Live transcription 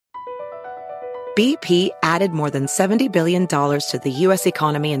BP added more than $70 billion to the U.S.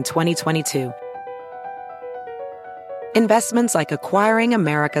 economy in 2022. Investments like acquiring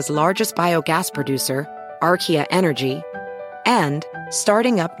America's largest biogas producer, Archaea Energy, and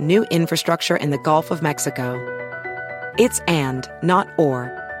starting up new infrastructure in the Gulf of Mexico. It's and, not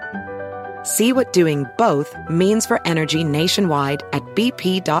or. See what doing both means for energy nationwide at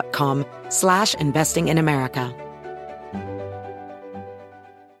bp.com/investing in America.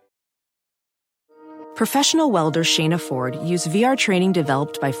 Professional welder Shayna Ford used VR training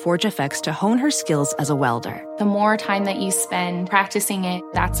developed by ForgeFX to hone her skills as a welder. The more time that you spend practicing it,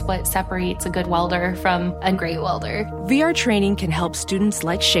 that's what separates a good welder from a great welder. VR training can help students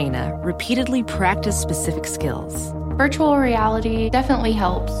like Shayna repeatedly practice specific skills. Virtual reality definitely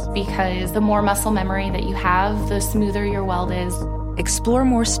helps because the more muscle memory that you have, the smoother your weld is. Explore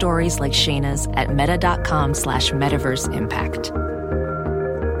more stories like Shayna's at meta.com/metaverseimpact.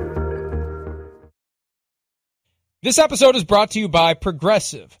 This episode is brought to you by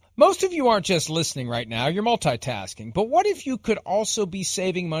Progressive. Most of you aren't just listening right now, you're multitasking. But what if you could also be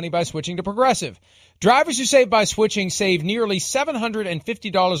saving money by switching to Progressive? Drivers who save by switching save nearly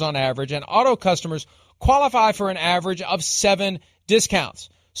 $750 on average, and auto customers qualify for an average of 7 discounts.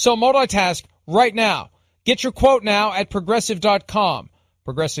 So multitask right now. Get your quote now at Progressive.com.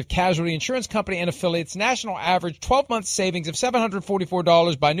 Progressive Casualty Insurance Company and affiliates national average 12-month savings of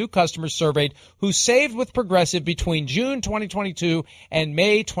 $744 by new customers surveyed who saved with Progressive between June 2022 and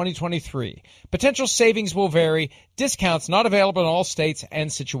May 2023. Potential savings will vary. Discounts not available in all states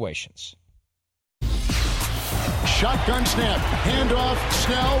and situations. Shotgun snap, handoff,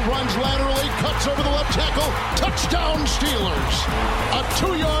 Snell runs laterally, cuts over the left tackle, touchdown Steelers. A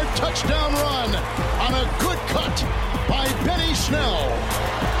 2-yard touchdown run on a good cut by Benny Snell.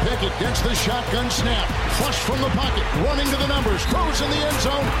 Pickett gets the shotgun snap, flush from the pocket, running to the numbers, throws in the end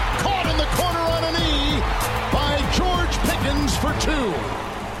zone, caught in the corner on a knee by George Pickens for 2.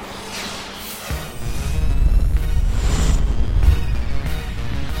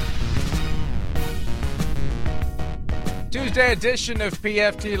 Tuesday edition of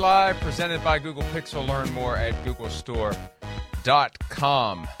PFT Live, presented by Google Pixel. Learn more at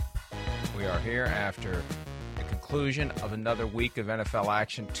googlestore.com. We are here after the conclusion of another week of NFL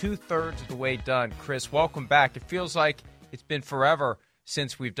action, 2/3 of the way done. Chris, welcome back. It feels like it's been forever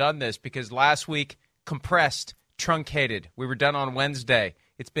since we've done this because last week, compressed, truncated. We were done on Wednesday.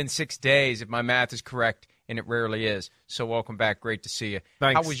 It's been 6 days, if my math is correct, and it rarely is. So welcome back. Great to see you.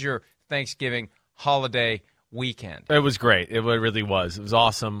 Thanks. How was your Thanksgiving holiday weekend? It was great. It really was. It was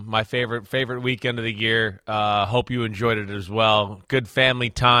awesome. My favorite weekend of the year. Hope you enjoyed it as well. Good family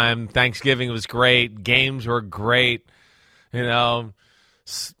time. Thanksgiving was great. Games were great. Had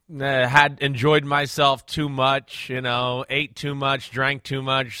enjoyed myself too much. Ate too much, drank too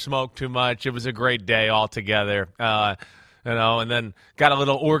much, smoked too much. It was a great day altogether. And then got a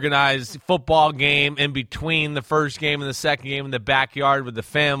little organized football game in between the first game and the second game in the backyard with the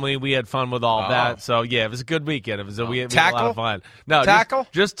family. We had fun with all that. So, yeah, it was a good weekend. We had a lot of fun. No, tackle?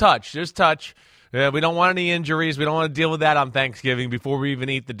 Just touch. We don't want any injuries. We don't want to deal with that on Thanksgiving before we even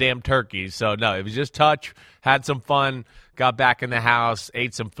eat the damn turkeys. So, no, it was just touch, had some fun, got back in the house,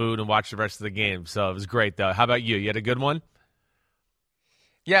 ate some food, and watched the rest of the game. So it was great, though. How about you? You had a good one?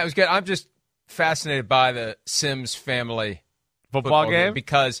 Yeah, it was good. I'm just fascinated by the Sims family football game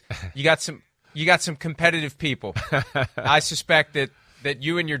because you got some competitive people. I suspect that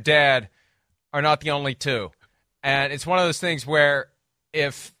you and your dad are not the only two. And it's one of those things where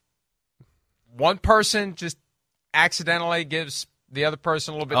if one person just accidentally gives the other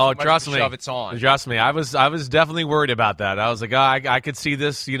person a little bit too much of a shove, it's on. Trust me. I was definitely worried about that. I was like, I could see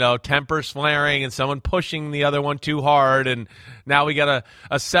this, tempers flaring and someone pushing the other one too hard, and now we got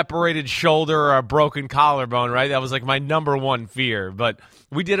a separated shoulder or a broken collarbone, right? That was like my number one fear. But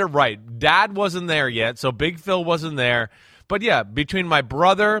we did it right. Dad wasn't there yet, so Big Phil wasn't there. But yeah, between my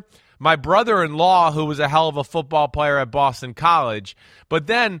brother-in-law, who was a hell of a football player at Boston College, but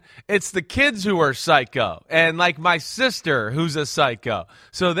then it's the kids who are psycho, and like my sister who's a psycho.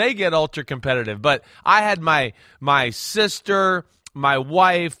 So they get ultra competitive. But I had my sister, my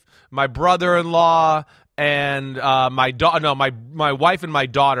wife, my brother-in-law, and my wife and my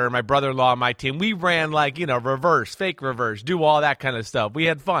daughter, my brother-in-law on my team. We ran reverse, fake reverse, do all that kind of stuff. We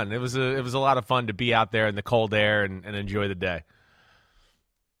had fun. It was a lot of fun to be out there in the cold air and enjoy the day.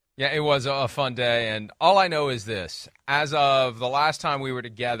 Yeah, it was a fun day, and all I know is this. As of the last time we were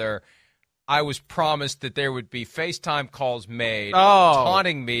together, I was promised that there would be FaceTime calls made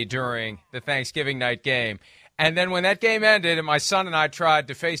taunting me during the Thanksgiving night game. And then when that game ended and my son and I tried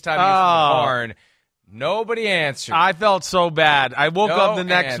to FaceTime you from the barn, Nobody answered. I felt so bad. I woke up the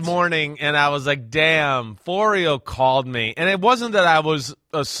next answer. morning and I was like, damn, Florio called me. And it wasn't that I was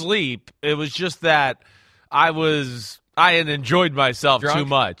asleep. It was just that I had enjoyed myself Drunk? too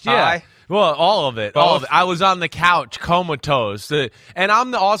much. High? Well, all of it. Both? All of it. I was on the couch, comatose. And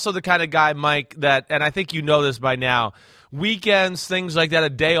I'm also the kind of guy, Mike, that, and I think you know this by now, weekends, things like that, a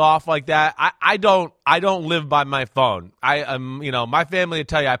day off like that, I don't live by my phone. My family will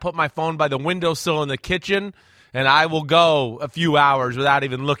tell you, I put my phone by the windowsill in the kitchen, and I will go a few hours without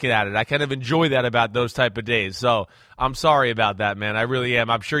even looking at it. I kind of enjoy that about those type of days. So I'm sorry about that, man. I really am.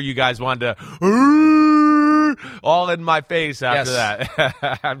 I'm sure you guys wanted to all in my face after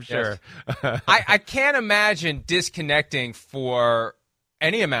that. I'm sure. Yes. I can't imagine disconnecting for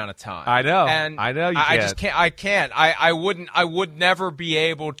any amount of time. I know. And I know you I can't. just can't. I can't. I would never be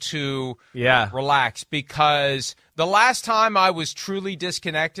able to relax, because the last time I was truly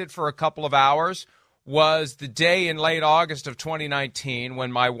disconnected for a couple of hours was the day in late August of 2019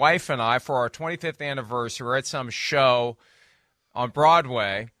 when my wife and I, for our 25th anniversary, were at some show on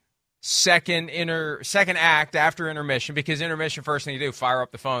Broadway. Second act after intermission, because intermission, first thing you do, fire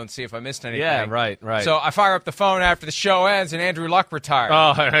up the phone, see if I missed anything. Yeah, right. So I fire up the phone after the show ends, and Andrew Luck retired.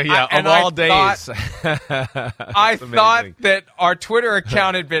 Oh, yeah, of all days. I thought that our Twitter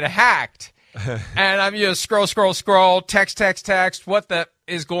account had been hacked, and I'm scroll, text, what the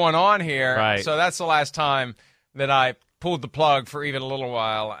is going on here? Right. So that's the last time that I pulled the plug for even a little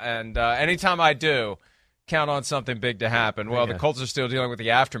while, and anytime I do, count on something big to happen. Well, the Colts are still dealing with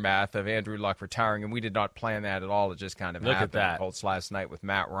the aftermath of Andrew Luck retiring, and we did not plan that at all. It just kind of happened. Look at that. The Colts last night with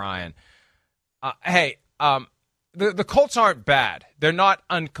Matt Ryan. The Colts aren't bad. They're not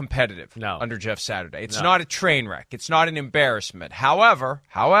uncompetitive under Jeff Saturday. It's not a train wreck. It's not an embarrassment. However,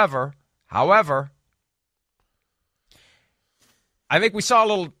 I think we saw a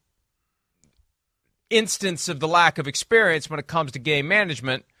little instance of the lack of experience when it comes to game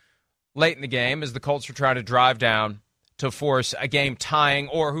management late in the game, as the Colts were trying to drive down to force a game tying,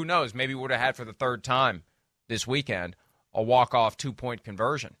 or who knows, maybe would have had for the third time this weekend a walk-off 2-point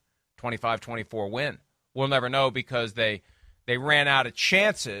conversion, 25-24 win. We'll never know, because they ran out of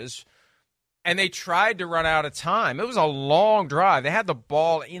chances, and they tried to run out of time. It was a long drive. They had the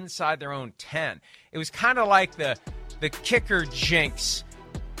ball inside their own 10. It was kind of like the kicker jinx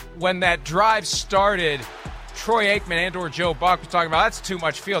when that drive started. Troy Aikman and or Joe Buck was talking about, that's too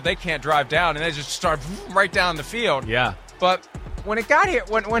much field. They can't drive down, and they just start right down the field. Yeah. But when it got here,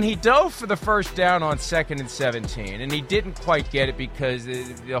 when he dove for the first down on 2nd and 17, and he didn't quite get it because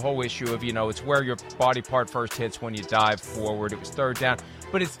the whole issue of, it's where your body part first hits when you dive forward. It was 3rd down.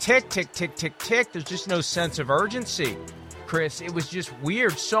 But it's tick, tick, tick, tick, tick. There's just no sense of urgency, Chris. It was just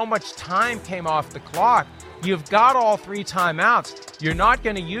weird. So much time came off the clock. You've got all 3 timeouts. You're not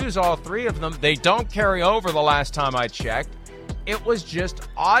going to use all 3 of them. They don't carry over the last time I checked. It was just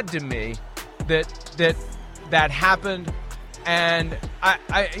odd to me that happened. And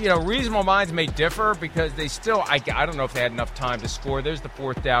reasonable minds may differ, because they still, I don't know if they had enough time to score. There's the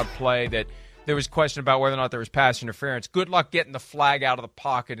 4th down play that there was question about whether or not there was pass interference. Good luck getting the flag out of the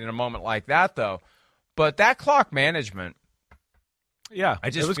pocket in a moment like that, though. But that clock management, yeah, I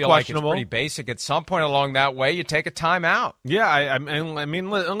just feel like it's pretty basic. At some point along that way, you take a timeout. Yeah, I mean,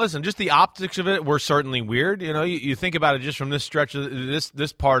 listen, just the optics of it were certainly weird. You think about it just from this stretch of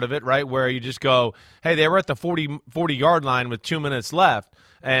this part of it, right, where you just go, hey, they were at the 40-yard line with 2 minutes left,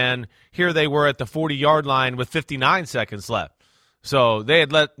 and here they were at the 40-yard line with 59 seconds left. So they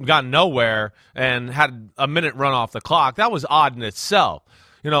had gotten nowhere and had a minute run off the clock. That was odd in itself,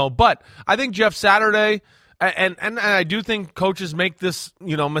 But I think Jeff Saturday. And I do think coaches make this,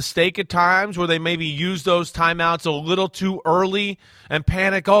 mistake at times where they maybe use those timeouts a little too early and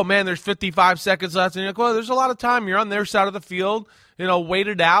panic. Oh, man, there's 55 seconds left. And you're like, well, there's a lot of time. You're on their side of the field, wait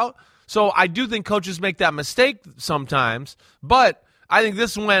it out. So I do think coaches make that mistake sometimes. But I think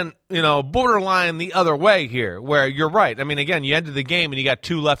this went, borderline the other way here, where you're right. I mean, again, you ended the game and you got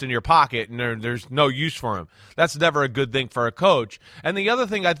 2 left in your pocket, and there's no use for them. That's never a good thing for a coach. And the other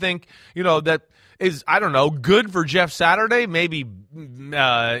thing I think, that is, I don't know, good for Jeff Saturday, maybe,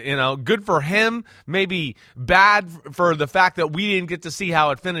 good for him, maybe bad for the fact that we didn't get to see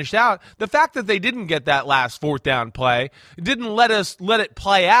how it finished out. The fact that they didn't get that last 4th down play didn't let it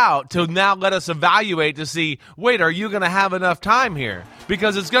play out to now let us evaluate to see, wait, are you going to have enough time here?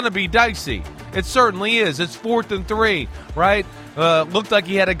 Because it's going to be dicey. It certainly is. It's 4th and 3, right? Looked like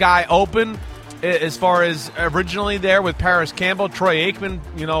he had a guy open. As far as originally there with Paris Campbell, Troy Aikman,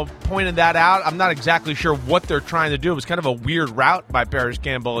 pointed that out. I'm not exactly sure what they're trying to do. It was kind of a weird route by Paris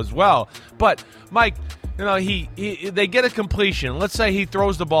Campbell as well. But, Mike, they get a completion. Let's say he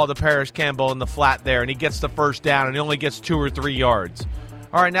throws the ball to Paris Campbell in the flat there, and he gets the first down, and he only gets 2 or 3 yards.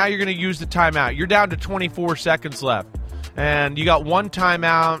 All right, now you're going to use the timeout. You're down to 24 seconds left, and you got 1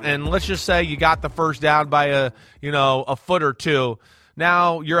 timeout, and let's just say you got the first down by a foot or 2.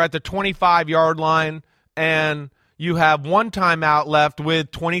 Now you're at the 25-yard line, and you have 1 timeout left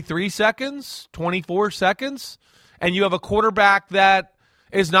with 23 seconds, 24 seconds, and you have a quarterback that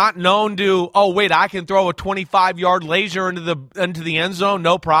is not known to, I can throw a 25-yard laser into the end zone,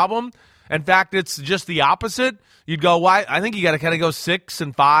 no problem. In fact, it's just the opposite. You'd go, why? I think you got to kind of go 6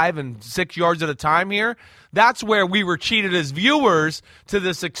 and 5 and 6 yards at a time here. That's where we were cheated as viewers to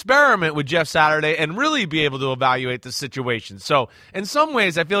this experiment with Jeff Saturday and really be able to evaluate the situation. So in some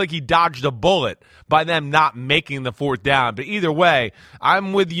ways, I feel like he dodged a bullet by them not making the 4th down. But either way,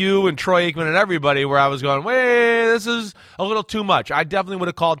 I'm with you and Troy Aikman and everybody where I was going, wait, this is a little too much. I definitely would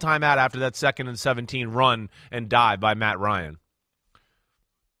have called timeout after that 2nd and 17 run and dive by Matt Ryan.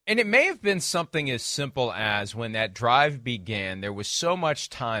 And it may have been something as simple as when that drive began, there was so much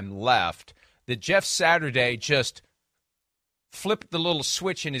time left that Jeff Saturday just flipped the little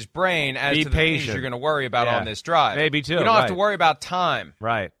switch in his brain as to the things you're going to worry about on this drive. Maybe too. You don't have to worry about time.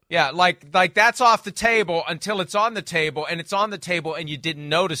 Right. Yeah, like that's off the table until it's on the table, and it's on the table and you didn't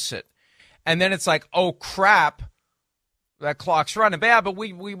notice it. And then it's like, oh, crap, that clock's running. Yeah, but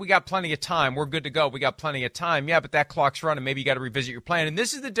we got plenty of time. We're good to go. We got plenty of time. Yeah, but that clock's running. Maybe you got to revisit your plan. And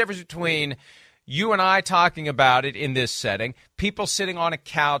this is the difference between you and I talking about it in this setting, people sitting on a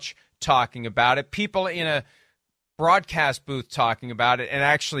couch talking about it, people in a broadcast booth talking about it, and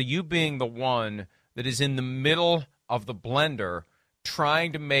actually you being the one that is in the middle of the blender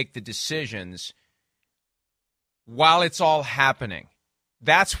trying to make the decisions while it's all happening.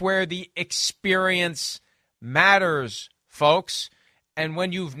 That's where the experience matters, folks. And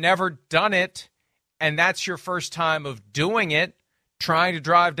when you've never done it, and that's your first time of doing it, trying to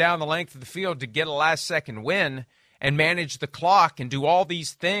drive down the length of the field to get a last-second win and manage the clock and do all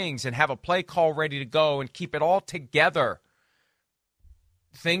these things and have a play call ready to go and keep it all together,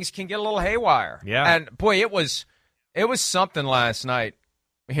 things can get a little haywire. Yeah. And, boy, it was something last night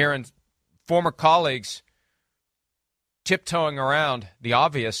hearing former colleagues tiptoeing around the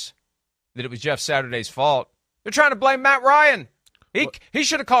obvious that it was Jeff Saturday's fault. They're trying to blame Matt Ryan. He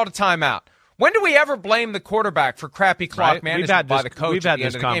should have called a timeout. When do we ever blame the quarterback for crappy clock management by the coach at the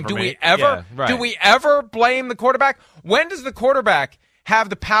end of the game? Do we ever? Yeah, do we ever blame the quarterback? When does the quarterback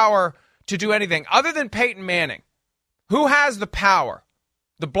have the power to do anything other than Peyton Manning? Who has the power,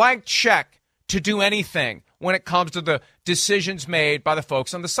 the blank check to do anything when it comes to the decisions made by the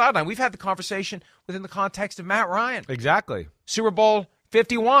folks on the sideline? We've had the conversation within the context of Matt Ryan. Exactly. Super Bowl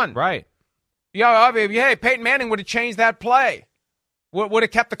 51. Right. Yeah, hey, Peyton Manning would have changed that play. Would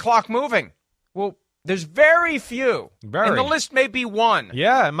have kept the clock moving. Well, there's very few, and the list may be one.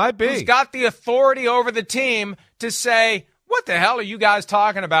 Yeah, it might be. Who's got the authority over the team to say, what the hell are you guys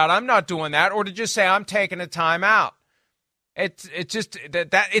talking about? I'm not doing that. Or to just say, I'm taking a timeout. It's just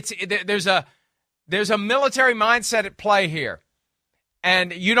there's a military mindset at play here.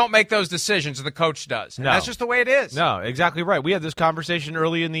 And you don't make those decisions, the coach does. And that's just the way it is. No, exactly right. We had this conversation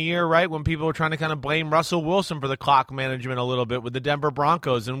early in the year, right, when people were trying to kind of blame Russell Wilson for the clock management a little bit with the Denver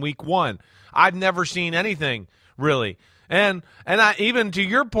Broncos in week 1. I've never seen anything, really. And even to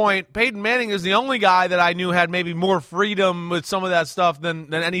your point, Peyton Manning is the only guy that I knew had maybe more freedom with some of that stuff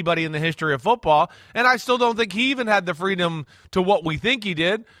than anybody in the history of football. And I still don't think he even had the freedom to what we think he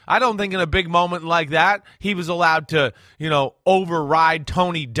did. I don't think in a big moment like that he was allowed to, override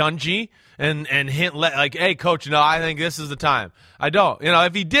Tony Dungy and hint like, hey, coach, no, I think this is the time. I don't.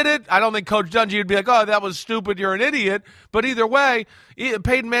 If he did it, I don't think Coach Dungy would be like, oh, that was stupid, you're an idiot. But either way,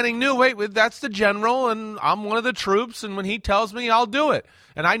 Peyton Manning knew, wait, that's the general, and I'm one of the troops, and when he tells me, I'll do it.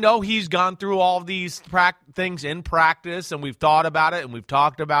 And I know he's gone through all of these things in practice, and we've thought about it, and we've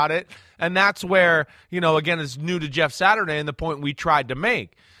talked about it. And that's where, again, it's new to Jeff Saturday and the point we tried to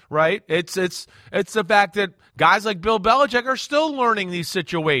make. Right? It's the fact that guys like Bill Belichick are still learning these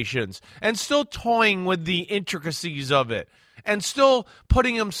situations and still toying with the intricacies of it and still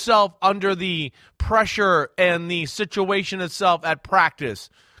putting himself under the pressure and the situation itself at practice.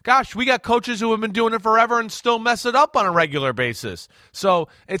 Gosh, we got coaches who have been doing it forever and still mess it up on a regular basis. So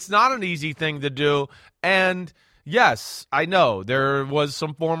it's not an easy thing to do. And yes, I know there was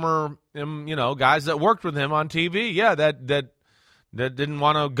some former, guys that worked with him on TV. Yeah, that didn't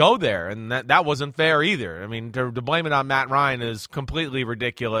want to go there, and that wasn't fair either. I mean, to blame it on Matt Ryan is completely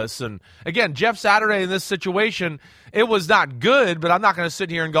ridiculous. And, again, Jeff Saturday in this situation, it was not good, but I'm not going to sit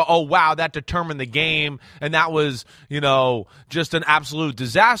here and go, oh, wow, that determined the game, and that was, just an absolute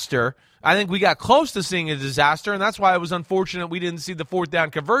disaster. I think we got close to seeing a disaster, and that's why it was unfortunate we didn't see the fourth down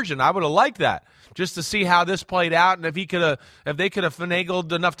conversion. I would have liked that, just to see how this played out and if they could have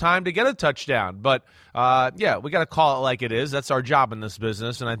finagled enough time to get a touchdown. But yeah, we got to call it like it is. That's our job in this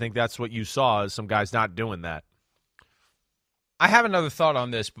business, and I think that's what you saw is some guys not doing that. I have another thought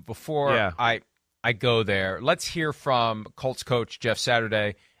on this, but before I go there, let's hear from Colts coach Jeff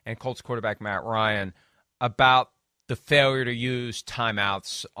Saturday and Colts quarterback Matt Ryan about the failure to use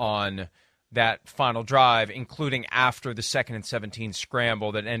timeouts on that final drive, including after the 2nd and 17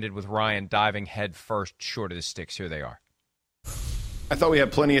 scramble that ended with Ryan diving head first short of the sticks. Here they are. I thought we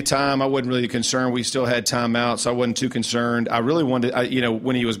had plenty of time. I wasn't really concerned. We still had timeouts, so I wasn't too concerned. I really wanted,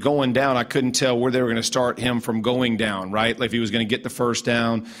 when he was going down, I couldn't tell where they were going to start him from going down, right? Like if he was going to get the first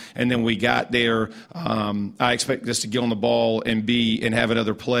down, and then we got there. I expected us to get on the ball and have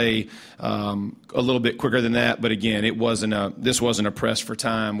another play a little bit quicker than that. But again, this wasn't a press for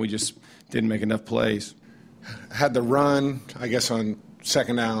time. We just didn't make enough plays. Had the run, I guess, on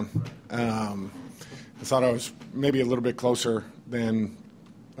second down. I thought I was maybe a little bit closer than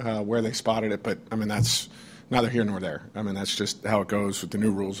where they spotted it, but I mean that's neither here nor there. I mean that's just how it goes with the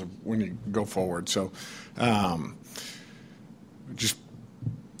new rules of when you go forward. So, I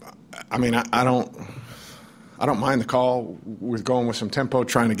don't mind the call with going with some tempo,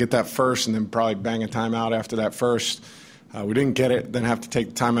 trying to get that first, and then probably bang a timeout after that first. We didn't get it, then have to take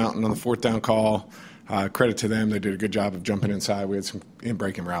the timeout, and on the fourth down call, credit to them, they did a good job of jumping inside. We had some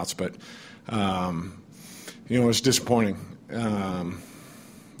in-breaking routes, but it's disappointing.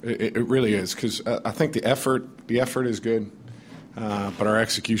 It really is, because I think the effort is good, but our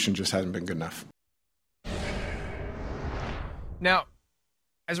execution just hasn't been good enough. Now,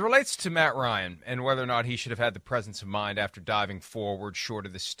 as it relates to Matt Ryan and whether or not he should have had the presence of mind after diving forward short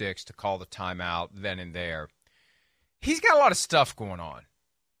of the sticks to call the timeout then and there, he's got a lot of stuff going on.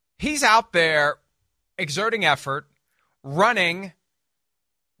 He's out there exerting effort, running,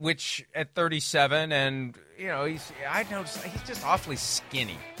 which at 37, and I noticed he's just awfully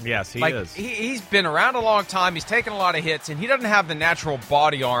skinny. Yes, he is. He's been around a long time. He's taken a lot of hits, and he doesn't have the natural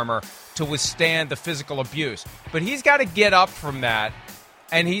body armor to withstand the physical abuse. But he's got to get up from that,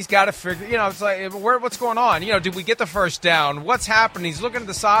 and he's got to figure. It's like, what's going on? Did we get the first down? What's happening? He's looking at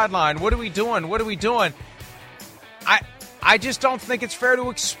the sideline. What are we doing? What are we doing? I just don't think it's fair to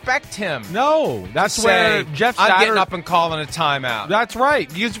expect him. No, that's where Jeff Saturday, I'm getting up and calling a timeout. That's right.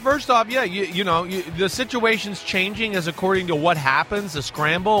 Because first off, the situation's changing as according to what happens, the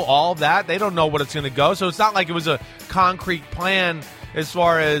scramble, all that. They don't know what it's going to go. So it's not like it was a concrete plan as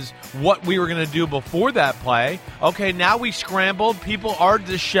far as what we were going to do before that play. Okay, now we scrambled. People are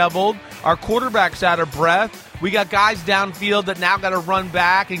disheveled. Our quarterback's out of breath. We got guys downfield that now got to run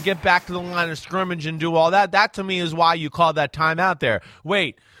back and get back to the line of scrimmage and do all that. That, to me, is why you call that timeout there.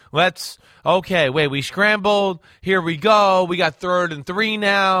 We scrambled. Here we go. We got 3rd and 3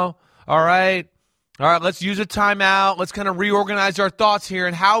 now. All right, let's use a timeout. Let's kind of reorganize our thoughts here.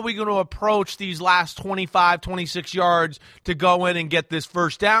 And how are we going to approach these last 25, 26 yards to go in and get this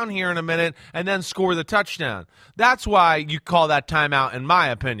first down here in a minute and then score the touchdown? That's why you call that timeout, in my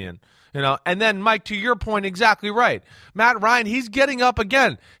opinion. And then, Mike, to your point, exactly right. Matt Ryan, he's getting up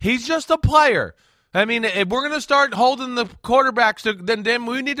again. He's just a player. I mean, if we're going to start holding the quarterbacks, then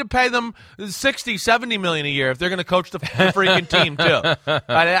we need to pay them $60, $70 million a year if they're going to coach the freaking team, too.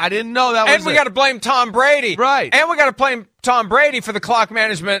 I didn't know that was And we got to blame Tom Brady. Right. And we got to blame Tom Brady for the clock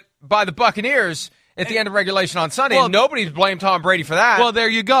management by the Buccaneers at the end of regulation on Sunday. Well, and nobody's blamed Tom Brady for that. Well, there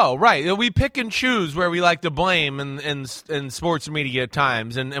you go. Right. We pick and choose where we like to blame in sports media at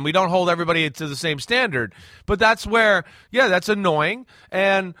times, and we don't hold everybody to the same standard. But that's where, that's annoying.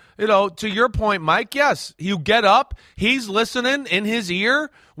 And, to your point, Mike, yes, you get up. He's listening in his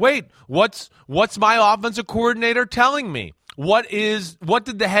ear. Wait, what's my offensive coordinator telling me? What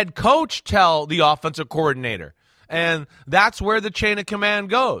did the head coach tell the offensive coordinator? And that's where the chain of command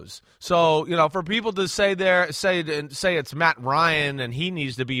goes. So, for people to say it's Matt Ryan and he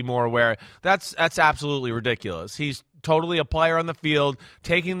needs to be more aware, that's absolutely ridiculous. He's totally a player on the field,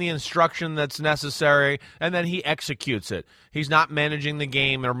 taking the instruction that's necessary, and then he executes it. He's not managing the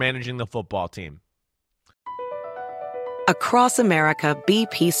game or managing the football team. Across America,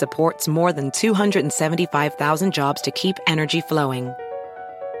 BP supports more than 275,000 jobs to keep energy flowing.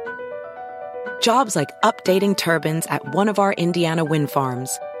 Jobs like updating turbines at one of our Indiana wind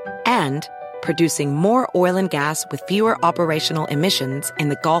farms and producing more oil and gas with fewer operational emissions in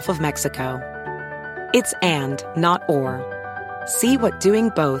the Gulf of Mexico. It's and, not or. See what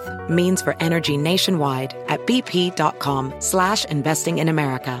doing both means for energy nationwide at bp.com/investing in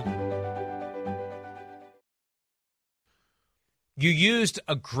America. You used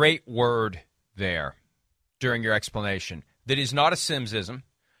a great word there during your explanation that is not a Simsism,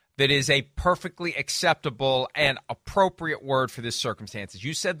 that is a perfectly acceptable and appropriate word for this circumstances.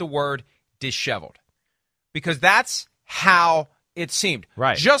 You said the word disheveled because that's how it seemed.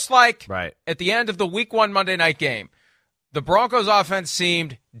 Right. Just like right. at the end of the Week 1 Monday night game, the Broncos offense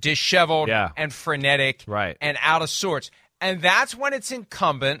seemed disheveled and frenetic and out of sorts. And that's when it's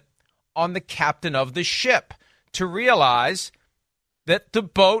incumbent on the captain of the ship to realize that the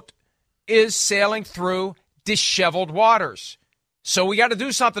boat is sailing through disheveled waters. So we got to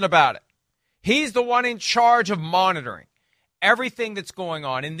do something about it. He's the one in charge of monitoring everything that's going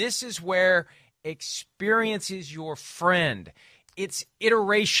on. And this is where experience is your friend. It's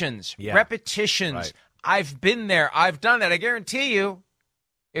iterations, repetitions. Right. I've been there. I've done that. I guarantee you,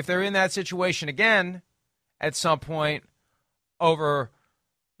 if they're in that situation again at some point over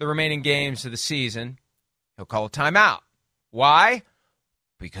the remaining games of the season, he'll call a timeout. Why?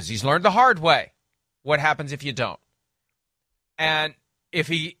 Because he's learned the hard way. What happens if you don't? And if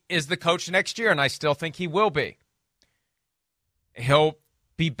he is the coach next year, and I still think he will be, he'll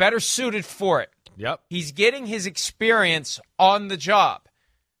be better suited for it. Yep. He's getting his experience on the job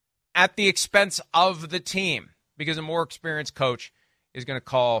at the expense of the team because a more experienced coach is going to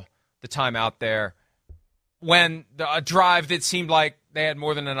call the timeout there when a drive that seemed like they had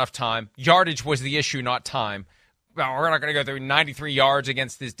more than enough time. Yardage was the issue, not time. Well, we're not going to go through 93 yards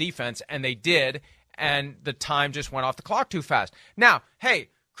against this defense, and they did, and the time just went off the clock too fast. Now,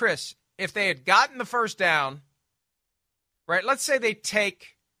 hey, Chris, if they had gotten the first down, right, let's say they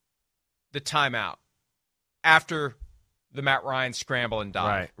take the timeout after the Matt Ryan scramble and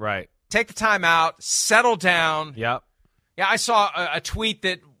dive. Right. Take the timeout, settle down. Yep. Yeah, I saw a tweet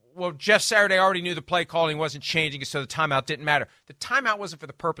that, well, Jeff Saturday already knew the play calling wasn't changing, so the timeout didn't matter. The timeout wasn't for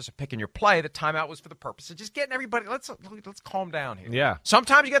the purpose of picking your play. The timeout was for the purpose of just getting everybody. Let's calm down here. Yeah.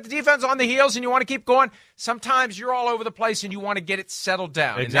 Sometimes you got the defense on the heels and you want to keep going. Sometimes you're all over the place and you want to get it settled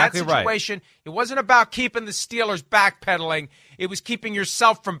down. Exactly in that situation, it wasn't about keeping the Steelers backpedaling. It was keeping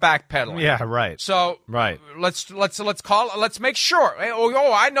yourself from backpedaling. Yeah, right. So let's make sure.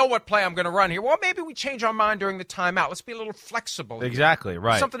 Oh, I know what play I'm going to run here. Well, maybe we change our mind during the timeout. Let's be a little flexible here. Exactly,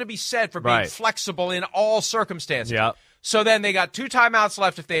 right. Something to be said for being flexible in all circumstances. Yep. So then they got 2 timeouts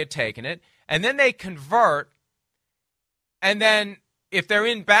left if they had taken it, and then they convert, and then if they're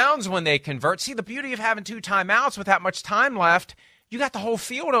in bounds when they convert, see, the beauty of having 2 timeouts with that much time left, you got the whole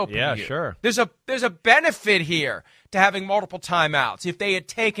field open. Yeah, here. sure. There's a benefit here to having multiple timeouts if they had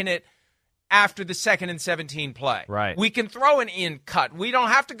taken it after the 2nd and 17 play. Right. We can throw an in cut. We don't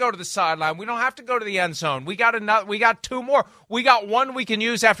have to go to the sideline. We don't have to go to the end zone. We got 2 more. We got 1 we can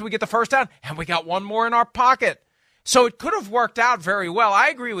use after we get the first down, and we got 1 more in our pocket. So it could have worked out very well. I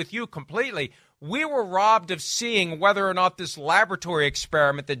agree with you completely. We were robbed of seeing whether or not this laboratory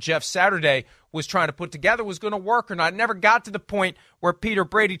experiment that Jeff Saturday was trying to put together was going to work or not. It never got to the point where Peter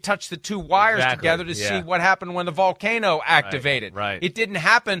Brady touched the 2 wires together to see what happened when the volcano activated. Right. It didn't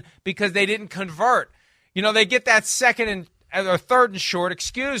happen because they didn't convert. You know, they get that 2nd or 3rd and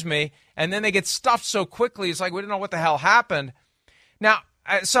short, and then they get stuffed so quickly. It's like we don't know what the hell happened. Now,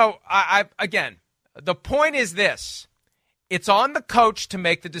 so I again, the point is this. It's on the coach to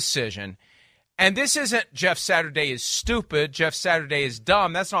make the decision. And this isn't Jeff Saturday is stupid, Jeff Saturday is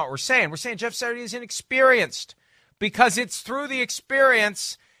dumb. That's not what we're saying. We're saying Jeff Saturday is inexperienced because it's through the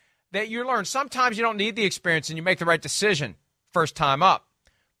experience that you learn. Sometimes you don't need the experience and you make the right decision first time up.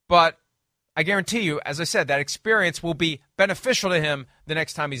 But I guarantee you, as I said, that experience will be beneficial to him the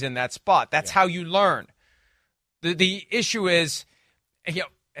next time he's in that spot. That's how you learn. The issue is,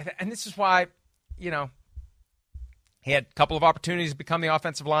 and this is why, he had a couple of opportunities to become the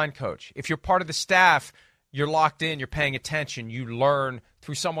offensive line coach. If you're part of the staff, you're locked in, you're paying attention. You learn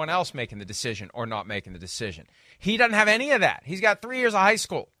through someone else making the decision or not making the decision. He doesn't have any of that. He's got 3 years of high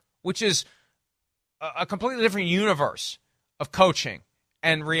school, which is a completely different universe of coaching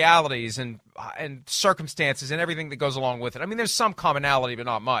and realities and circumstances and everything that goes along with it. I mean, there's some commonality, but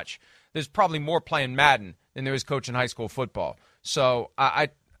not much. There's probably more playing Madden than there is coaching high school football. So I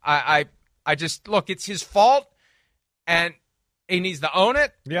just, look, it's his fault. And he needs to own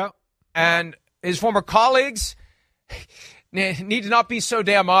it. Yeah. And his former colleagues need to not be so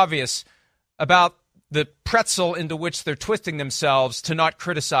damn obvious about the pretzel into which they're twisting themselves to not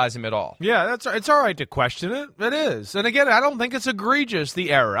criticize him at all. Yeah, it's all right to question it. It is. And again, I don't think it's egregious,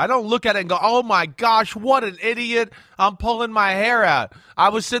 the error. I don't look at it and go, oh my gosh, what an idiot. I'm pulling my hair out. I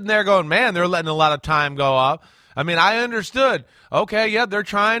was sitting there going, man, they're letting a lot of time go up. I mean, I understood. Okay, yeah, they're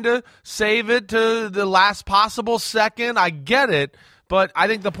trying to save it to the last possible second. I get it. But I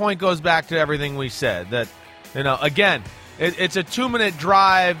think the point goes back to everything we said. That, again, It's a 2-minute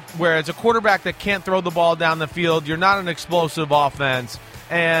drive where it's a quarterback that can't throw the ball down the field. You're not an explosive offense.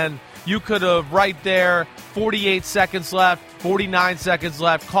 And you could have right there, 48 seconds left, 49 seconds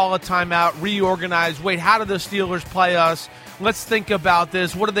left, call a timeout, reorganize. Wait, how do the Steelers play us? Let's think about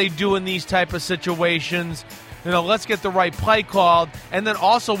this. What do they do in these type of situations? Let's get the right play called. And then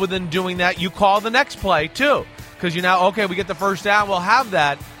also within doing that, you call the next play too. Because we get the first down, we'll have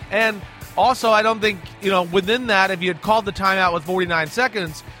that. And also, I don't think, within that, if you had called the timeout with 49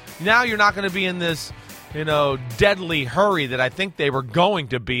 seconds, now you're not going to be in this, deadly hurry that I think they were going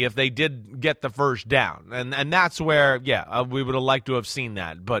to be if they did get the first down. And that's where, we would have liked to have seen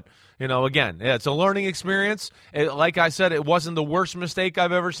that. But, again, it's a learning experience. Like I said, it wasn't the worst mistake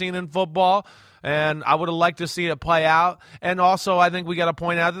I've ever seen in football. And I would have liked to see it play out. And also, I think we got to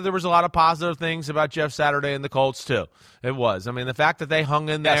point out that there was a lot of positive things about Jeff Saturday and the Colts, too. It was. I mean, the fact that they hung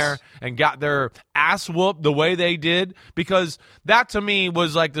in there and got their ass whooped the way they did, because that, to me,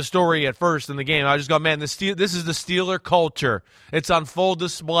 was like the story at first in the game. I just go, man, this is the Steeler culture. It's on full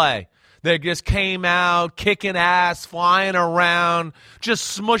display. They just came out, kicking ass, flying around, just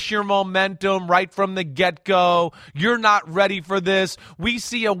smush your momentum right from the get-go. You're not ready for this. We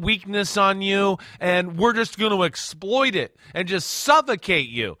see a weakness on you, and we're just going to exploit it and just suffocate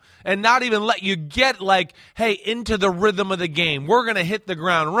you and not even let you get, into the rhythm of the game. We're going to hit the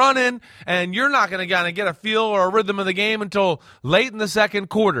ground running, and you're not going to get a feel or a rhythm of the game until late in the second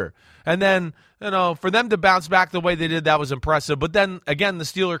quarter. And then, for them to bounce back the way they did, that was impressive. But then, again, the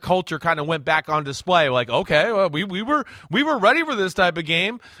Steeler culture kind of went back on display. Like, okay, well, we were ready for this type of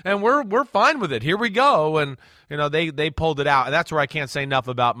game, and we're fine with it. Here we go. And, they pulled it out. And that's where I can't say enough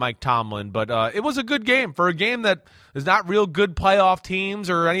about Mike Tomlin. But it was a good game. For a game that is not real good playoff teams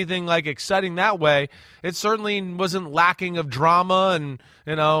or anything exciting that way, it certainly wasn't lacking of drama and,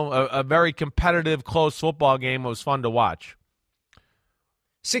 a very competitive, close football game. It was fun to watch.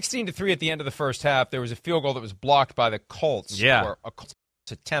 16-3 at the end of the first half. There was a field goal that was blocked by the Colts. Yeah. Or a Colts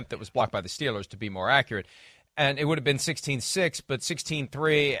attempt that was blocked by the Steelers, to be more accurate. And it would have been 16-6, but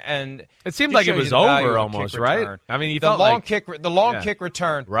 16-3. And it seemed like it was over almost, right? I mean, the long kick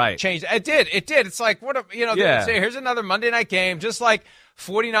return right. changed. It did. It's like, here's another Monday night game, just like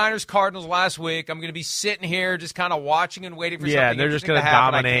 49ers Cardinals last week. I'm going to be sitting here just kind of watching and waiting for something they're just going to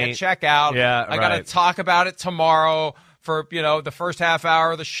dominate. I can't check out. Yeah, I got to talk about it tomorrow for, the first half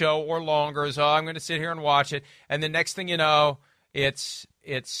hour of the show or longer. So I'm going to sit here and watch it. And the next thing you know, it's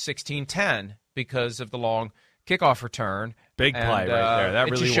 16-10 because of the long kickoff return. Big play right there.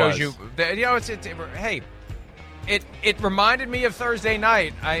 That really shows was. You that, hey, it reminded me of Thursday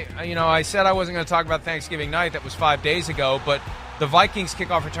night. I said I wasn't going to talk about Thanksgiving night. That was 5 days ago. But the Vikings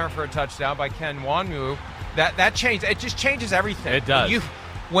kickoff return for a touchdown by Ken Nwanwu, that changed. It just changes everything. It does.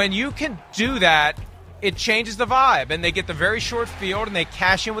 When you can do that, it changes the vibe, and they get the very short field, and they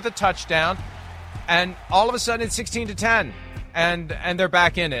cash in with a touchdown, and all of a sudden it's 16-10, and they're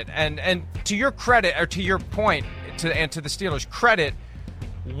back in it. And to your credit, or to your point, to the Steelers' credit,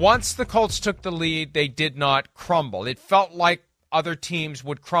 once the Colts took the lead, they did not crumble. It felt like other teams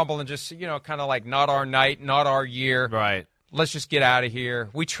would crumble and just, kind of like, not our night, not our year. Right. Let's just get out of here.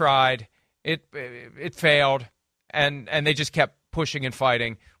 We tried. It failed, and they just kept pushing and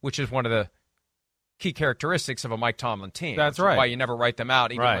fighting, which is one of the key characteristics of a Mike Tomlin team. That's right. Why you never write them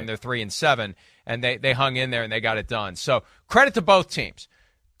out, even when they're 3-7, and they hung in there and they got it done. So credit to both teams.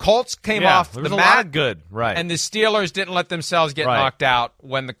 Colts came off the mat, good, right? And the Steelers didn't let themselves get knocked out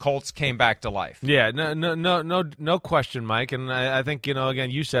when the Colts came back to life. Yeah, no question, Mike. And I think again,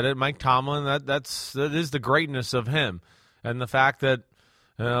 you said it, Mike Tomlin. That is the greatness of him, and the fact that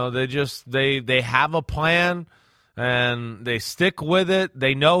they have a plan and they stick with it.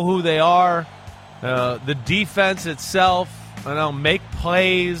 They know who they are. The defense itself, make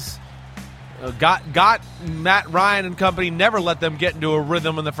plays. Got Matt Ryan and company, never let them get into a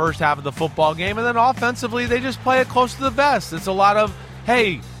rhythm in the first half of the football game. And then offensively, they just play it close to the vest. It's a lot of,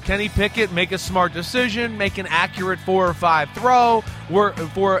 hey, Kenny Pickett, make a smart decision, make an accurate 4 or 5 throw. We're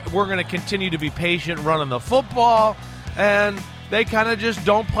going to continue to be patient running the football. And they kind of just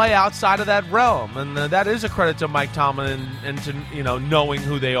don't play outside of that realm. And that is a credit to Mike Tomlin and to, knowing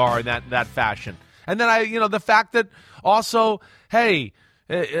who they are in that fashion. And then the fact that also, hey,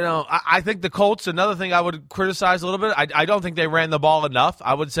 I think the Colts, another thing I would criticize a little bit, I don't think they ran the ball enough.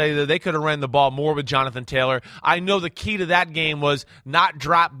 I would say that they could have ran the ball more with Jonathan Taylor. I know the key to that game was not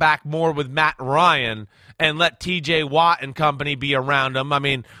drop back more with Matt Ryan and let T.J. Watt and company be around him. I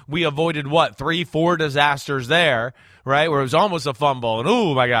mean, we avoided, 3-4 disasters there, right, where it was almost a fumble. And,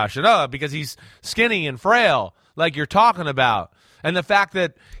 oh, my gosh, because he's skinny and frail, like you're talking about. And the fact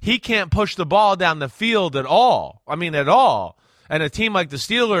that he can't push the ball down the field at all. At all. And a team like the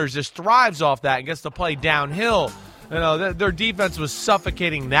Steelers just thrives off that and gets to play downhill. Their defense was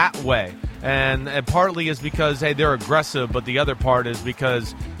suffocating that way. And partly is because, hey, they're aggressive, but the other part is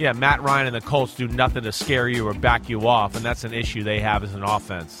because, Matt Ryan and the Colts do nothing to scare you or back you off, and that's an issue they have as an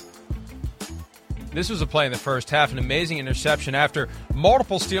offense. This was a play in the first half, an amazing interception after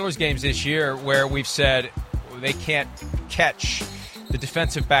multiple Steelers games this year where we've said they can't catch. The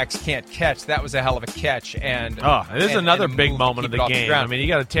defensive backs can't catch. That was a hell of a catch. And this is another big moment of the game. You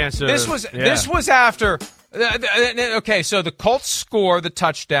got a chance to. This was after. Okay, so the Colts score the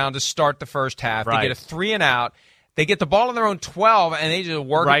touchdown to start the first half. Right. They get a 3-and-out. They get the ball on their own 12, and they just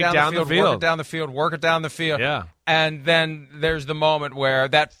work it down the field, work it down the field, work it down the field. Yeah. And then there's the moment where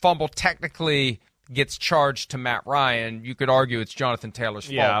that fumble technically gets charged to Matt Ryan. You could argue it's Jonathan Taylor's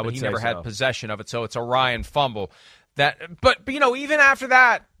fault, but he never had possession of it, so it's a Ryan fumble. But even after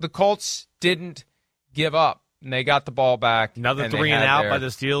that, the Colts didn't give up. And they got the ball back. Another 3-and-out by the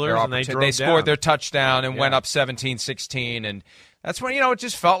Steelers, and they scored their touchdown and went up 17-16. And that's when, it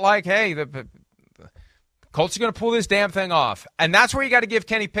just felt like, hey, the Colts are going to pull this damn thing off. And that's where you got to give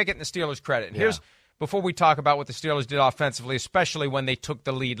Kenny Pickett and the Steelers credit. And here's, before we talk about what the Steelers did offensively, especially when they took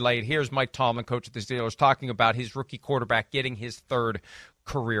the lead late, here's Mike Tomlin, coach of the Steelers, talking about his rookie quarterback getting his third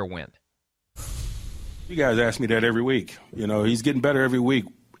career win. You guys ask me that every week. He's getting better every week.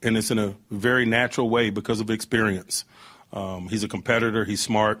 And it's in a very natural way because of experience. He's a competitor. He's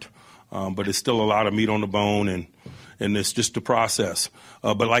smart, but it's still a lot of meat on the bone, and it's just the process.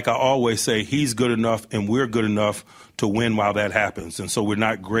 But like I always say, he's good enough and we're good enough to win while that happens. And so we're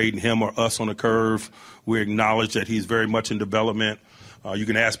not grading him or us on a curve. We acknowledge that he's very much in development. You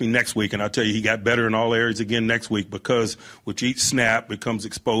can ask me next week, and I'll tell you he got better in all areas again next week because with each snap becomes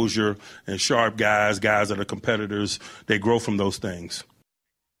exposure, and sharp guys that are competitors, they grow from those things.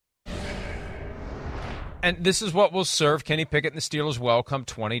 And this is what will serve Kenny Pickett and the Steelers well come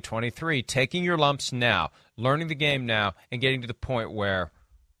 2023. Taking your lumps now, learning the game now, and getting to the point where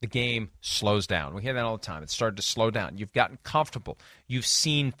the game slows down. We hear that all the time. It started to slow down. You've gotten comfortable. You've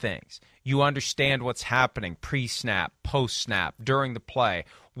seen things. You understand what's happening pre-snap, post-snap, during the play,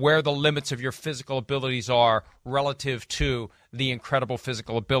 where the limits of your physical abilities are relative to the incredible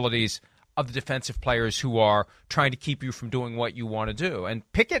physical abilities of the defensive players who are trying to keep you from doing what you want to do.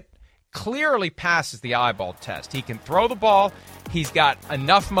 And Pickett clearly passes the eyeball test. He can throw the ball. He's got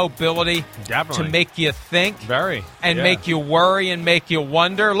enough mobility to make you think make you worry and make you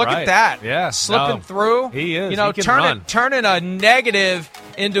wonder. Look at that. Yeah. Slipping through. He is. He turning a negative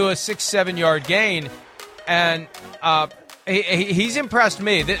into a 6-7 yard gain. And he's impressed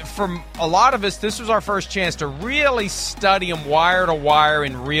me. From a lot of us, this was our first chance to really study him wire to wire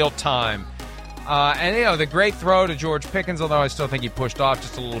in real time. And the great throw to George Pickens, although I still think he pushed off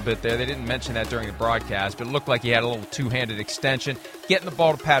just a little bit there. They didn't mention that during the broadcast, but it looked like he had a little two-handed extension. Getting the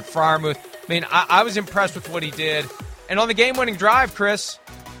ball to Pat Freiermuth. I was impressed with what he did. And on the game-winning drive, Chris,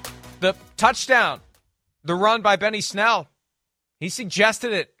 the touchdown, the run by Benny Snell, he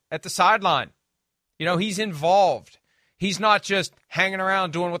suggested it at the sideline. He's involved. He's not just hanging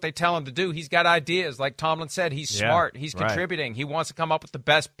around doing what they tell him to do. He's got ideas. Like Tomlin said, he's smart. He's contributing. He wants to come up with the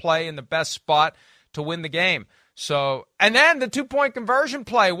best play in the best spot to win the game. So, and then the 2-point conversion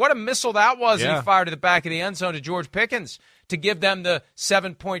play. What a missile that was. He fired to the back of the end zone to George Pickens to give them the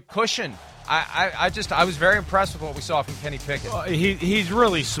 7-point cushion. I was very impressed with what we saw from Kenny Pickett. Well, he's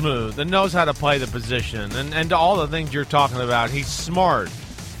really smooth and knows how to play the position. And to all the things you're talking about, he's smart.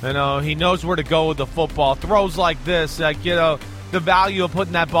 He knows where to go with the football. Throws like this, the value of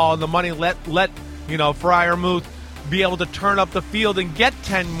putting that ball in the money. Let Freiermuth be able to turn up the field and get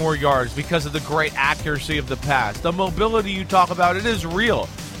 10 more yards because of the great accuracy of the pass. The mobility you talk about, it is real.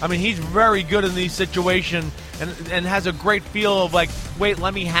 He's very good in these situations and has a great feel of wait,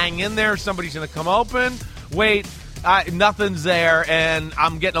 let me hang in there. Somebody's going to come open. Wait, nothing's there, and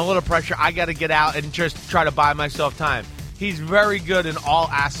I'm getting a little pressure. I got to get out and just try to buy myself time. He's very good in all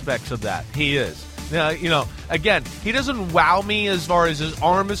aspects of that. He is. Again, he doesn't wow me as far as his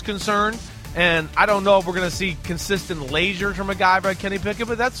arm is concerned, and I don't know if we're going to see consistent lasers from a guy like Kenny Pickett,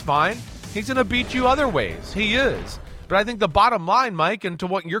 but that's fine. He's going to beat you other ways. He is. But I think the bottom line, Mike, and to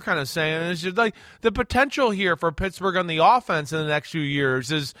what you're kind of saying, is just the potential here for Pittsburgh on the offense in the next few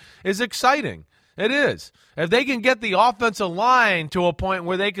years is exciting. It is. If they can get the offensive line to a point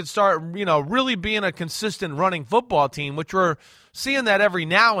where they could start, really being a consistent running football team, which we're seeing that every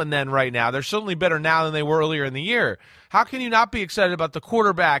now and then right now. They're certainly better now than they were earlier in the year. How can you not be excited about the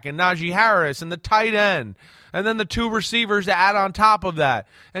quarterback and Najee Harris and the tight end and then the 2 receivers to add on top of that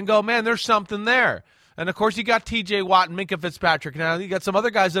and go, man, there's something there. And, of course, you got T.J. Watt and Minkah Fitzpatrick now. You got some other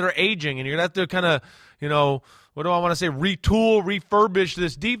guys that are aging, and you're going to have to kind of, what do I want to say, retool, refurbish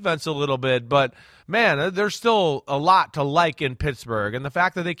this defense a little bit. But, man, there's still a lot to like in Pittsburgh. And the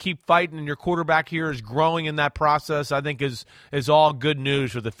fact that they keep fighting and your quarterback here is growing in that process, I think is all good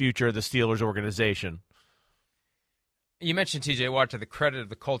news for the future of the Steelers organization. You mentioned T.J. Watt. To the credit of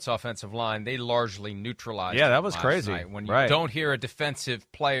the Colts offensive line, they largely neutralized Yeah, him that was last crazy. night. When you Right. don't hear a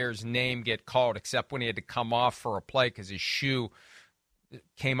defensive player's name get called, except when he had to come off for a play because his shoe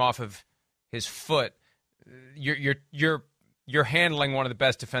came off of his foot, you're handling one of the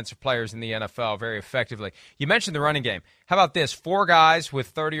best defensive players in the NFL very effectively. You mentioned the running game. How about this? 4 guys with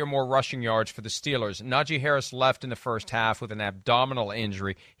 30 or more rushing yards for the Steelers. Najee Harris left in the first half with an abdominal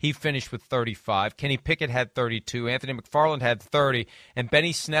injury. He finished with 35. Kenny Pickett had 32. Anthony McFarland had 30. And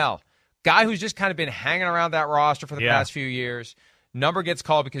Benny Snell, guy who's just kind of been hanging around that roster for the past few years. Number gets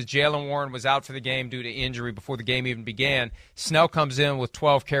called because Jalen Warren was out for the game due to injury before the game even began. Snell comes in with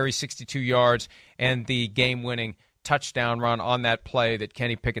 12 carries, 62 yards, and the game-winning touchdown run on that play that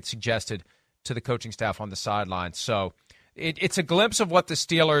Kenny Pickett suggested to the coaching staff on the sideline. So it's a glimpse of what the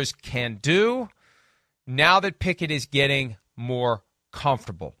Steelers can do now that Pickett is getting more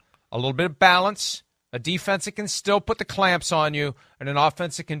comfortable. A little bit of balance, a defense that can still put the clamps on you, and an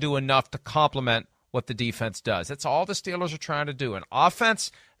offense that can do enough to complement what the defense does. That's all the Steelers are trying to do, an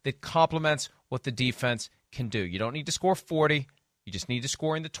offense that complements what the defense can do. You don't need to score 40. You just need to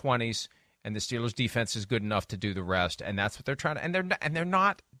score in the 20s. And the Steelers' defense is good enough to do the rest, and that's what they're trying to. And they're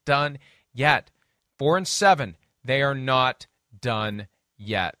not done yet. 4-7, they are not done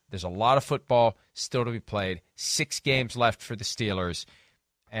yet. There's a lot of football still to be played. 6 games left for the Steelers,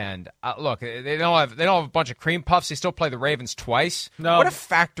 and look, they don't have a bunch of cream puffs. They still play the Ravens twice. No. What a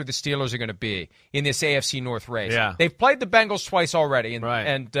factor the Steelers are going to be in this AFC North race. Yeah. They've played the Bengals twice already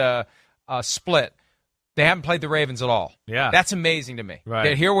and split. They haven't played the Ravens at all. Yeah. That's amazing to me. Right.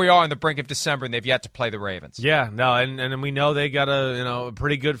 That here we are on the brink of December, and they've yet to play the Ravens. Yeah, no, and we know they got a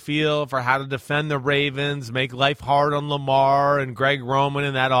pretty good feel for how to defend the Ravens, make life hard on Lamar and Greg Roman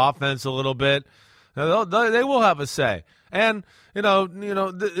in that offense a little bit. They will have a say. And,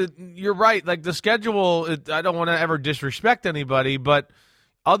 you're right. Like, the schedule, I don't want to ever disrespect anybody, but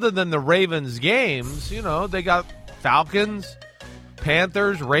other than the Ravens games, they got Falcons,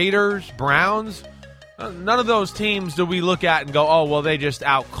 Panthers, Raiders, Browns. None of those teams do we look at and go, oh, well, they just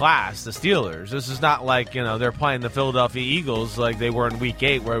outclassed the Steelers. This is not like, they're playing the Philadelphia Eagles like they were in Week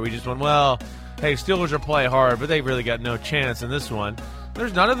 8 where we just went, well, hey, Steelers are playing hard, but they really got no chance in this one.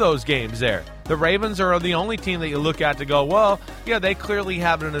 There's none of those games there. The Ravens are the only team that you look at to go, well, yeah, they clearly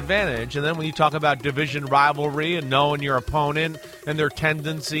have an advantage. And then when you talk about division rivalry and knowing your opponent and their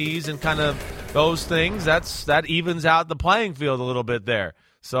tendencies and kind of those things, that evens out the playing field a little bit there.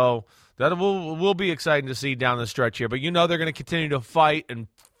 So that will be exciting to see down the stretch here. But they're going to continue to fight and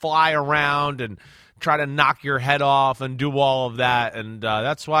fly around and try to knock your head off and do all of that. And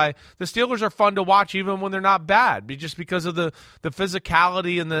that's why the Steelers are fun to watch even when they're not bad, just because of the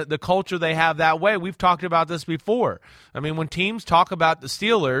physicality and the culture they have that way. We've talked about this before. I mean, when teams talk about the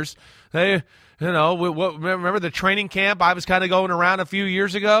Steelers, they remember the training camp I was kind of going around a few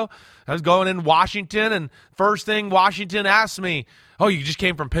years ago? I was going in Washington, and first thing Washington asked me, oh, you just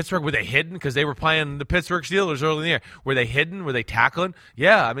came from Pittsburgh? Were they hidden? Because they were playing the Pittsburgh Steelers early in the year. Were they hidden? Were they tackling?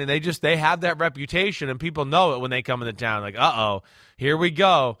 Yeah, I mean, they have that reputation, and people know it when they come into town. Like, uh-oh, here we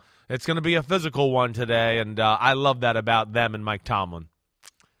go. It's going to be a physical one today, and I love that about them and Mike Tomlin.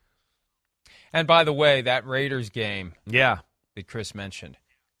 And by the way, that Raiders game that Chris mentioned,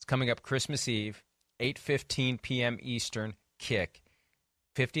 it's coming up Christmas Eve, 8:15 p.m. Eastern, kick.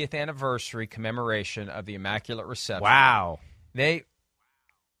 50th anniversary commemoration of the Immaculate Reception. Wow.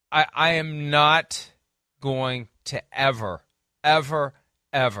 I am not going to ever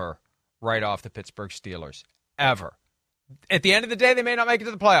write off the Pittsburgh Steelers. Ever. At the end of the day, they may not make it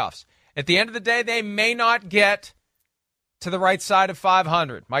to the playoffs. At the end of the day, they may not get to the right side of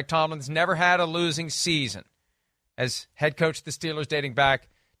 500. Mike Tomlin's never had a losing season as head coach of the Steelers dating back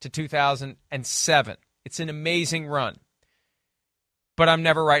to 2007. It's an amazing run. But I'm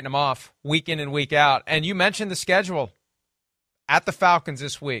never writing them off week in and week out. And you mentioned the schedule at the Falcons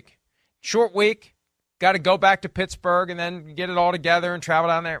this week. Short week, got to go back to Pittsburgh and then get it all together and travel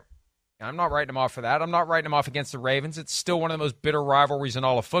down there. I'm not writing them off for that. I'm not writing them off against the Ravens. It's still one of the most bitter rivalries in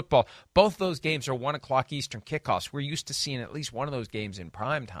all of football. Both those games are 1 o'clock Eastern kickoffs. We're used to seeing at least one of those games in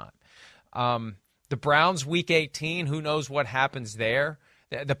prime time. The Browns, Week 18, who knows what happens there.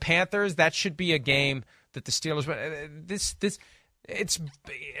 The Panthers, that should be a game that the Steelers – it's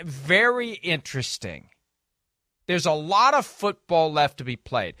very interesting. There's a lot of football left to be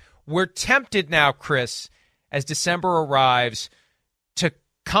played. we're tempted now, Chris, as December arrives, to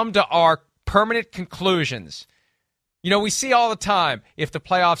come to our permanent conclusions. We see all the time, if the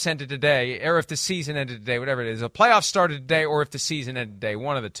playoffs ended today, or if the season ended today, whatever it is, the playoffs started today, or if the season ended today,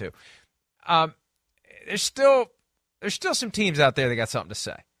 one of the two. There's still some teams out there that got something to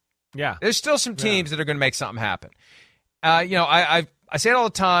say. Yeah. There's still some teams that are going to make something happen. I say it all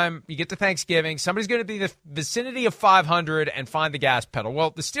the time. You get to Thanksgiving, somebody's going to be in the vicinity of 500 and find the gas pedal.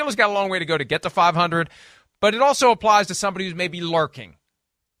 Well, the Steelers got a long way to go to get to 500, but it also applies to somebody who's maybe lurking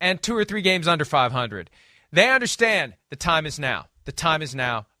and 2 or 3 games under 500. They understand the time is now. The time is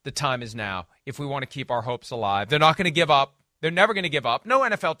now. The time is now. If we want to keep our hopes alive, they're not going to give up. They're never going to give up. No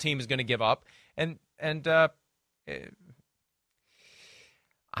NFL team is going to give up. And it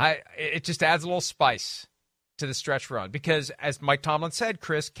just adds a little spice to the stretch run because, as Mike Tomlin said,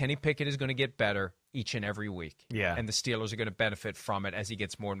 Chris, Kenny Pickett is going to get better each and every week. Yeah. And the Steelers are going to benefit from it as he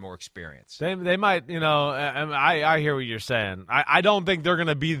gets more and more experience. They might, I hear what you're saying. I don't think they're going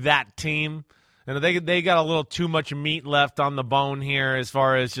to be that team. They got a little too much meat left on the bone here as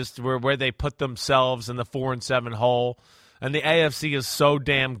far as just where they put themselves in the 4-7 hole. And the AFC is so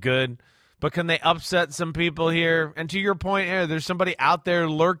damn good. But can they upset some people here? And to your point, there's somebody out there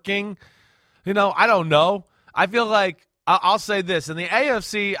lurking. I don't know. I feel like I'll say this. In the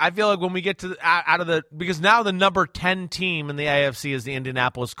AFC, I feel like when we get to because now the number 10 team in the AFC is the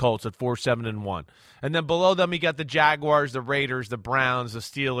Indianapolis Colts at 4-7-1. And then below them, you got the Jaguars, the Raiders, the Browns, the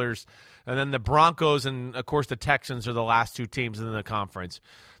Steelers, and then the Broncos and, of course, the Texans are the last 2 teams in the conference.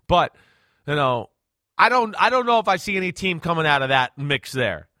 But, I don't know if I see any team coming out of that mix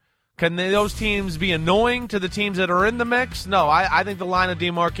there. Can those teams be annoying to the teams that are in the mix? No, I think the line of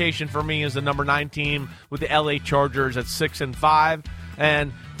demarcation for me is the number 9 team with the LA Chargers at 6-5,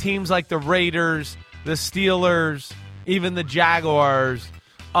 and teams like the Raiders, the Steelers, even the Jaguars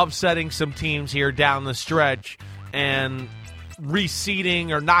upsetting some teams here down the stretch and reseeding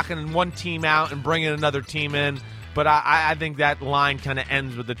or knocking one team out and bringing another team in. But I think that line kind of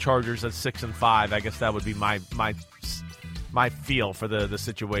ends with the Chargers at 6-5. I guess that would be my feel for the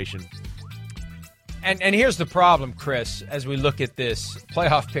situation. And here's the problem, Chris, as we look at this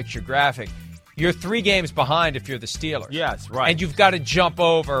playoff picture graphic. You're 3 games behind if you're the Steelers. Yes, right. And you've got to jump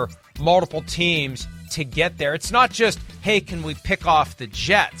over multiple teams to get there. It's not just, hey, can we pick off the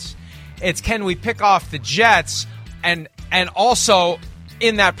Jets? It's can we pick off the Jets and also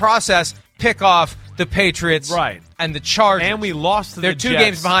in that process pick off the Patriots and the Chargers. And we lost to they're the two Jets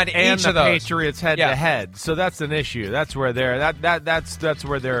games behind and each the of those. Patriots head to head. So that's an issue. That's where that's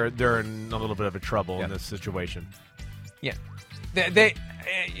where they're in a little bit of a trouble in this situation. Yeah.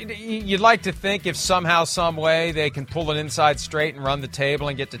 You'd like to think if somehow, some way they can pull it inside straight and run the table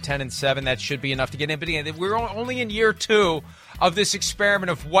and get to 10-7, that should be enough to get in. But we're only in year 2 of this experiment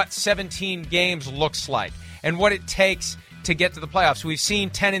of what 17 games looks like and what it takes to get to the playoffs. We've seen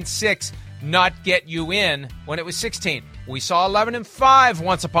 10-6 not get you in when it was 16. We saw 11-5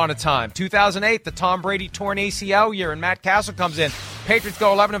 once upon a time. 2008, the Tom Brady torn ACL year, and Matt Castle comes in. Patriots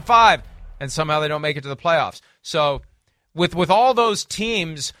go 11-5, and somehow they don't make it to the playoffs. So with all those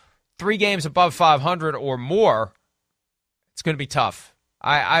teams 3 games above 500 or more, it's going to be tough.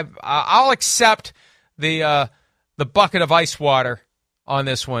 I'll accept the bucket of ice water on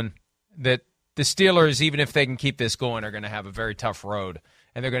this one, that the Steelers, even if they can keep this going, are going to have a very tough road,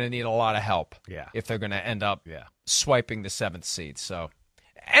 and they're going to need a lot of help if they're going to end up swiping the 7th seed. So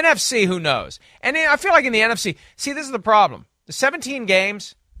NFC, who knows? And I feel like in the NFC, see, this is the problem. The 17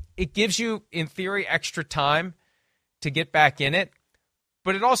 games, it gives you, in theory, extra time to get back in it,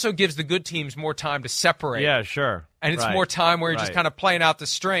 but it also gives the good teams more time to separate. Yeah, sure. And it's more time where you're just kind of playing out the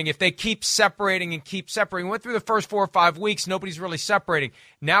string. If they keep separating, went through the first 4 or 5 weeks, nobody's really separating.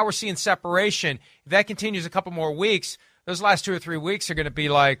 Now we're seeing separation. If that continues a couple more weeks, those last 2 or 3 weeks are going to be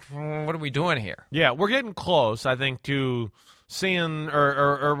like, what are we doing here? Yeah, we're getting close, I think, to seeing,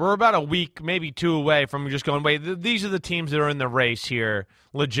 or we're about a week, maybe 2 away from just going, wait, these are the teams that are in the race here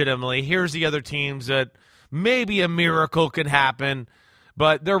legitimately. Here's the other teams that maybe a miracle could happen.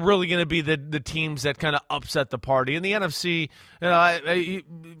 But they're really going to be the teams that kind of upset the party. In the NFC,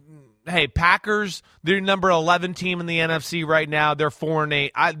 hey, Packers, they're number 11 team in the NFC right now. They're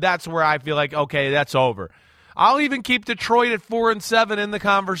 4-8. That's where I feel like, okay, that's over. I'll even keep Detroit at 4-7 in the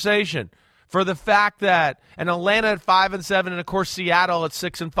conversation for the fact that, and Atlanta at 5-7, and of course Seattle at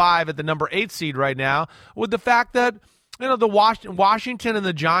 6-5 at the number 8 seed right now, with the fact that the Washington and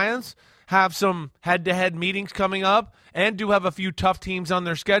the Giants have some head-to-head meetings coming up and do have a few tough teams on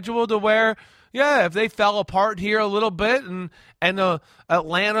their schedule to where, if they fell apart here a little bit and the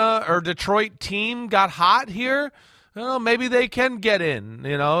Atlanta or Detroit team got hot here, well, maybe they can get in,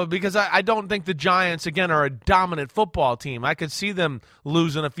 because I don't think the Giants, again, are a dominant football team. I could see them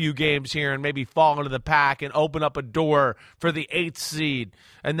losing a few games here and maybe fall into the pack and open up a door for the 8th seed,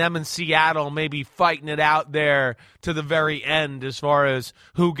 and them in Seattle maybe fighting it out there to the very end as far as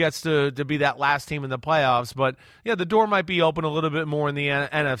who gets to be that last team in the playoffs. But, yeah, the door might be open a little bit more in the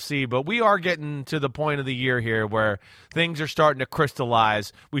NFC, but we are getting to the point of the year here where things are starting to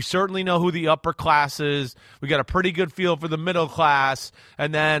crystallize. We certainly know who the upper class is. We got a pretty good feel for the middle class,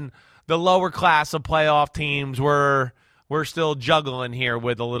 and then the lower class of playoff teams we're still juggling here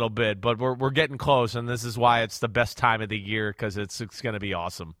with a little bit, but we're getting close, and this is why it's the best time of the year, because it's going to be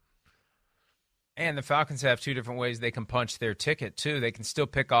awesome. And the Falcons have two different ways they can punch their ticket, too. They can still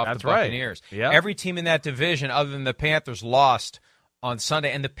pick off the Buccaneers. Right. Yep. Every team in that division, other than the Panthers, lost on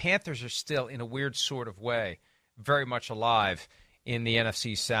Sunday, and the Panthers are still, in a weird sort of way, very much alive in the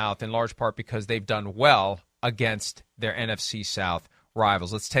NFC South, in large part because they've done well against their NFC South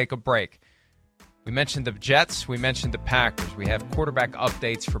rivals. Let's take a break. We mentioned the Jets. We mentioned the Packers. We have quarterback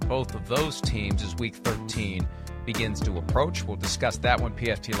updates for both of those teams as Week 13 begins to approach. We'll discuss that one.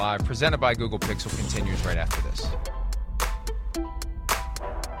 PFT Live, presented by Google Pixel, continues right after this.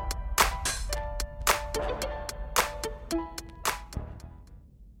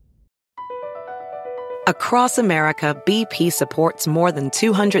 Across America, BP supports more than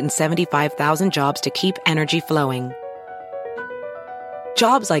 275,000 jobs to keep energy flowing.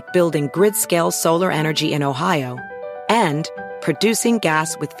 Jobs like building grid-scale solar energy in Ohio and producing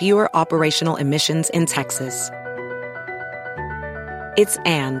gas with fewer operational emissions in Texas. It's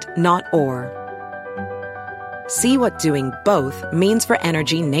and, not or. See what doing both means for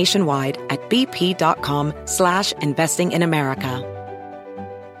energy nationwide at bp.com/investing in America.